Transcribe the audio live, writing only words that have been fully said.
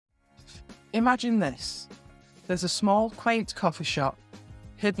Imagine this. There's a small, quaint coffee shop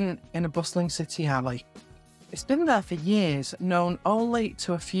hidden in a bustling city alley. It's been there for years, known only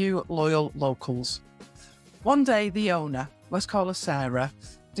to a few loyal locals. One day, the owner, let's call her Sarah,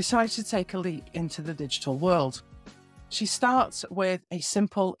 decides to take a leap into the digital world. She starts with a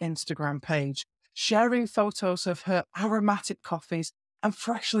simple Instagram page, sharing photos of her aromatic coffees and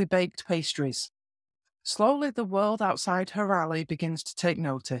freshly baked pastries. Slowly, the world outside her alley begins to take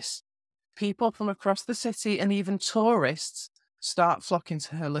notice. People from across the city and even tourists start flocking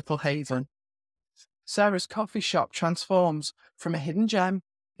to her little haven. Sarah's coffee shop transforms from a hidden gem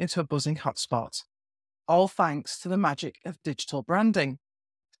into a buzzing hotspot, all thanks to the magic of digital branding.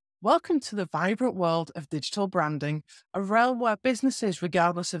 Welcome to the vibrant world of digital branding, a realm where businesses,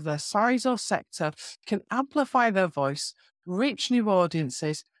 regardless of their size or sector, can amplify their voice, reach new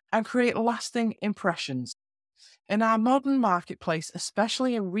audiences, and create lasting impressions. In our modern marketplace,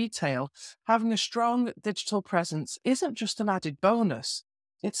 especially in retail, having a strong digital presence isn't just an added bonus,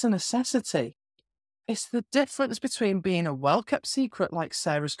 it's a necessity. It's the difference between being a well-kept secret like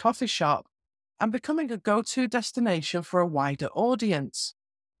Sarah's coffee shop and becoming a go-to destination for a wider audience.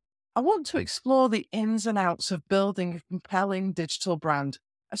 I want to explore the ins and outs of building a compelling digital brand,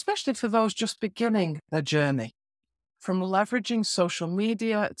 especially for those just beginning their journey. From leveraging social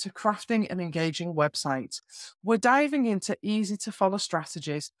media to crafting an engaging website, we're diving into easy-to-follow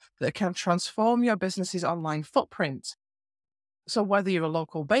strategies that can transform your business's online footprint. So whether you're a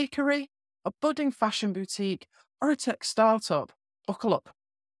local bakery, a budding fashion boutique, or a tech startup, buckle up.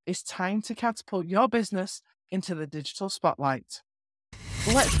 It's time to catapult your business into the digital spotlight.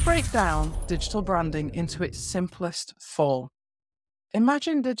 Let's break down digital branding into its simplest form.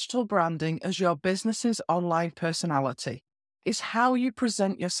 Imagine digital branding as your business's online personality. It's how you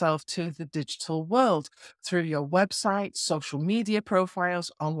present yourself to the digital world through your website, social media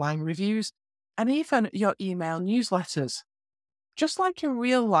profiles, online reviews, and even your email newsletters. Just like in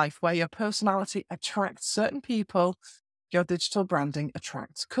real life, where your personality attracts certain people, your digital branding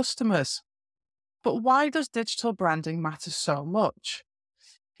attracts customers. But why does digital branding matter so much?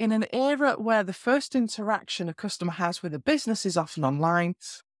 In an era where the first interaction a customer has with a business is often online,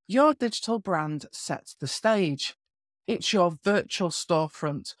 your digital brand sets the stage. It's your virtual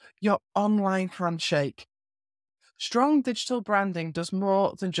storefront, your online handshake. Strong digital branding does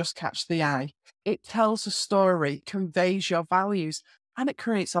more than just catch the eye. It tells a story, conveys your values, and it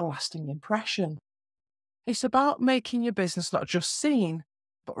creates a lasting impression. It's about making your business not just seen,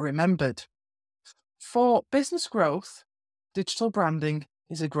 but remembered. For business growth, digital branding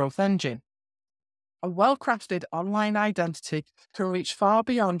is a growth engine. A well-crafted online identity can reach far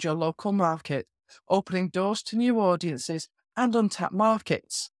beyond your local market, opening doors to new audiences and untapped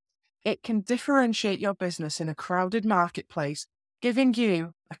markets. It can differentiate your business in a crowded marketplace, giving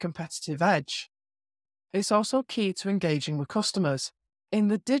you a competitive edge. It's also key to engaging with customers. In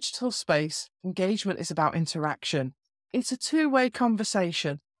the digital space, engagement is about interaction. It's a two-way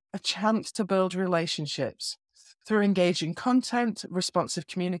conversation, a chance to build relationships. Through engaging content, responsive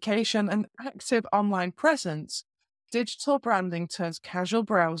communication, and active online presence, digital branding turns casual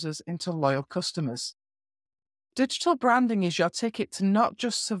browsers into loyal customers. Digital branding is your ticket to not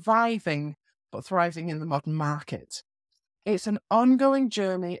just surviving, but thriving in the modern market. It's an ongoing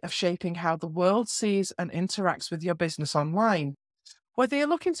journey of shaping how the world sees and interacts with your business online. Whether you're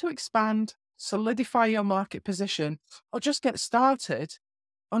looking to expand, solidify your market position, or just get started,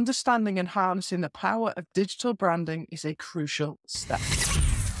 understanding and harnessing the power of digital branding is a crucial step.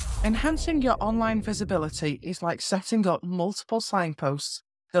 Enhancing your online visibility is like setting up multiple signposts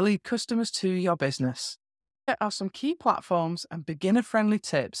that lead customers to your business. There are some key platforms and beginner-friendly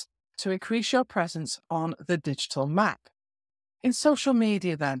tips to increase your presence on the digital map. In social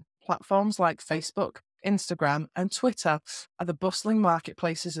media then, platforms like Facebook, Instagram, and Twitter are the bustling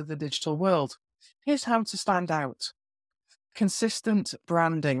marketplaces of the digital world. Here's how to stand out. Consistent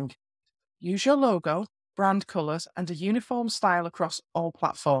branding. Use your logo, brand colours, and a uniform style across all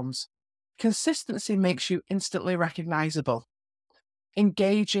platforms. Consistency makes you instantly recognisable.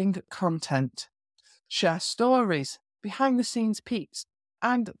 Engaging content. Share stories, behind-the-scenes peeks,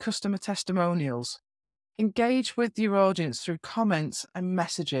 and customer testimonials. Engage with your audience through comments and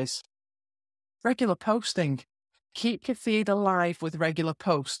messages. Regular posting. Keep your feed alive with regular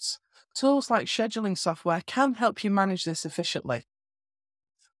posts. Tools like scheduling software can help you manage this efficiently.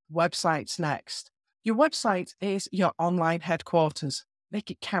 Websites next. Your website is your online headquarters.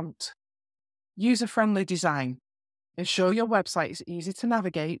 Make it count. User-friendly design. Ensure your website is easy to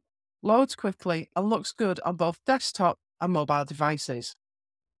navigate, loads quickly, and looks good on both desktop and mobile devices.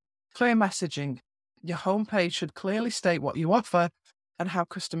 Clear messaging. Your homepage should clearly state what you offer and how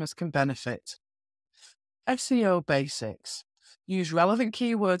customers can benefit. SEO basics. Use relevant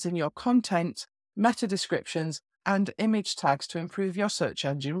keywords in your content, meta descriptions, and image tags to improve your search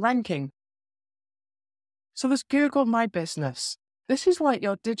engine ranking. So there's Google My Business. This is like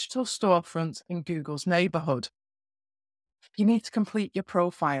your digital storefront in Google's neighborhood. You need to complete your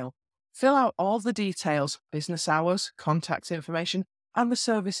profile. Fill out all the details, business hours, contact information, and the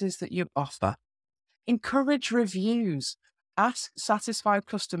services that you offer. Encourage reviews. Ask satisfied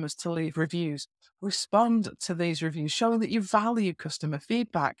customers to leave reviews. Respond to these reviews, showing that you value customer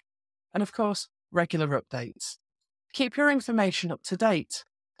feedback. And of course, regular updates. Keep your information up to date.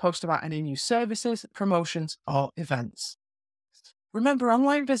 Post about any new services, promotions, or events. Remember,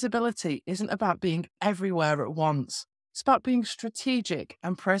 online visibility isn't about being everywhere at once. It's about being strategic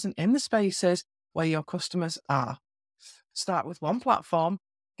and present in the spaces where your customers are. Start with one platform,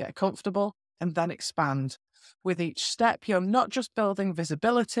 get comfortable, and then expand. With each step, you're not just building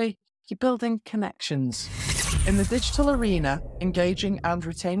visibility, you're building connections. In the digital arena, engaging and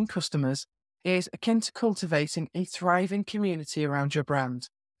retaining customers is akin to cultivating a thriving community around your brand.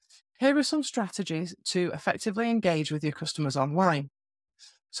 Here are some strategies to effectively engage with your customers online.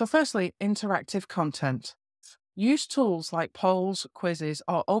 So firstly, interactive content. Use tools like polls, quizzes,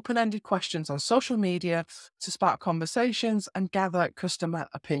 or open-ended questions on social media to spark conversations and gather customer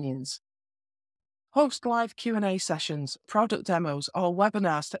opinions. Host live Q&A sessions, product demos, or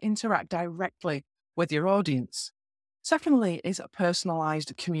webinars to interact directly with your audience. Secondly is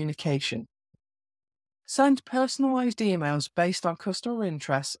personalized communication. Send personalized emails based on customer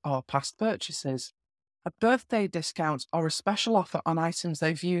interests or past purchases. A birthday discount or a special offer on items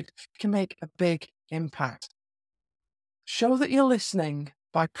they viewed can make a big impact. Show that you're listening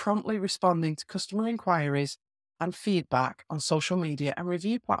by promptly responding to customer inquiries and feedback on social media and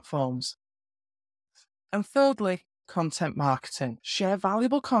review platforms. And thirdly, content marketing. Share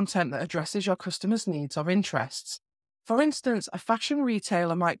valuable content that addresses your customers' needs or interests. For instance, a fashion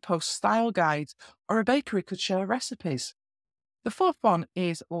retailer might post style guides, or a bakery could share recipes. The fourth one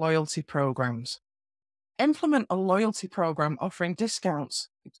is loyalty programs. Implement a loyalty program offering discounts,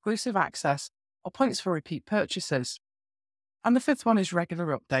 exclusive access, or points for repeat purchases. And the fifth one is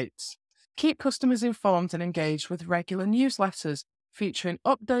regular updates. Keep customers informed and engaged with regular newsletters featuring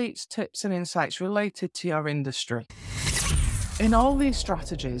updates, tips, and insights related to your industry. In all these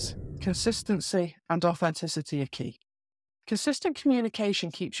strategies, consistency and authenticity are key. Consistent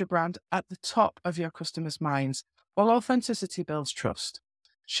communication keeps your brand at the top of your customers' minds, while authenticity builds trust.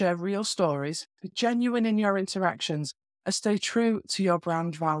 Share real stories, be genuine in your interactions, and stay true to your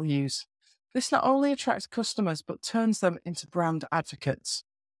brand values. This not only attracts customers, but turns them into brand advocates.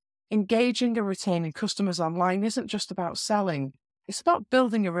 Engaging and retaining customers online isn't just about selling, it's about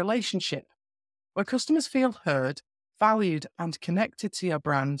building a relationship. When customers feel heard, valued, and connected to your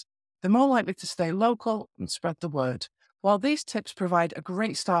brand, they're more likely to stay local and spread the word. While these tips provide a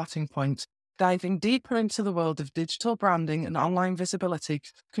great starting point, diving deeper into the world of digital branding and online visibility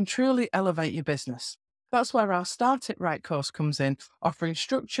can truly elevate your business. That's where our Start It Right course comes in, offering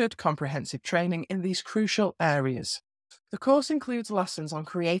structured, comprehensive training in these crucial areas. The course includes lessons on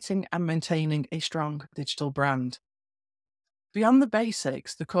creating and maintaining a strong digital brand. Beyond the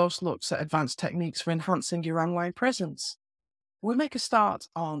basics, the course looks at advanced techniques for enhancing your online presence. We make a start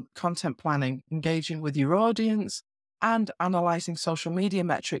on content planning, engaging with your audience, and analysing social media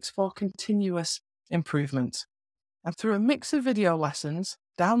metrics for continuous improvement. And through a mix of video lessons,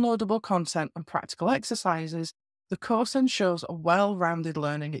 downloadable content, and practical exercises, the course ensures a well-rounded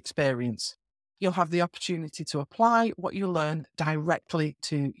learning experience. You'll have the opportunity to apply what you learn directly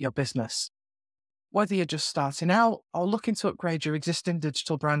to your business. Whether you're just starting out or looking to upgrade your existing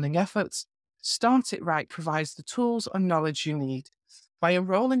digital branding efforts, Start It Right provides the tools and knowledge you need. By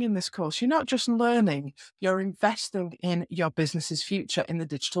enrolling in this course, you're not just learning, you're investing in your business's future in the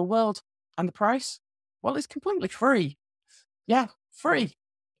digital world. And the price? Well, it's completely free. Yeah, free.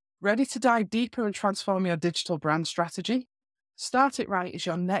 Ready to dive deeper and transform your digital brand strategy? Start It Right is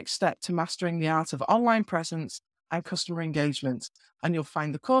your next step to mastering the art of online presence and customer engagement, and you'll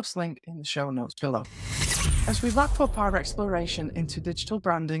find the course link in the show notes below. As we wrap up our exploration into digital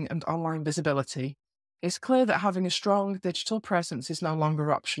branding and online visibility, it's clear that having a strong digital presence is no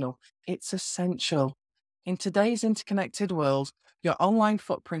longer optional. It's essential. In today's interconnected world, your online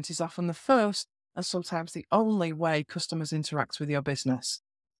footprint is often the first and sometimes the only way customers interact with your business.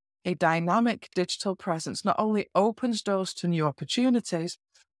 A dynamic digital presence not only opens doors to new opportunities,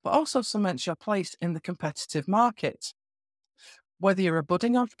 but also cements your place in the competitive market. Whether you're a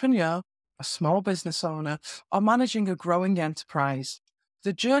budding entrepreneur, a small business owner, or managing a growing enterprise,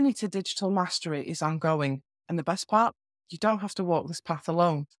 the journey to digital mastery is ongoing, and the best part, You don't have to walk this path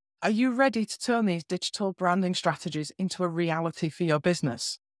alone. Are you ready to turn these digital branding strategies into a reality for your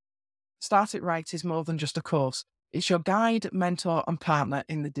business? Start It Right is more than just a course. It's your guide, mentor, and partner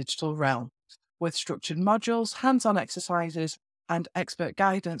in the digital realm. With structured modules, hands-on exercises, and expert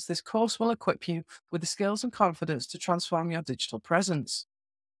guidance, this course will equip you with the skills and confidence to transform your digital presence.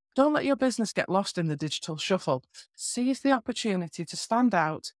 Don't let your business get lost in the digital shuffle. Seize the opportunity to stand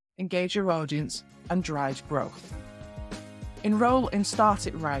out, engage your audience, and drive growth. Enroll in Start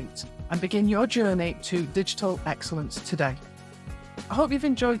It Right and begin your journey to digital excellence today. I hope you've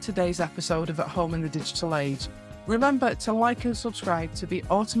enjoyed today's episode of At Home in the Digital Age. Remember to like and subscribe to be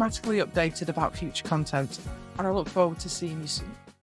automatically updated about future content, and I look forward to seeing you soon.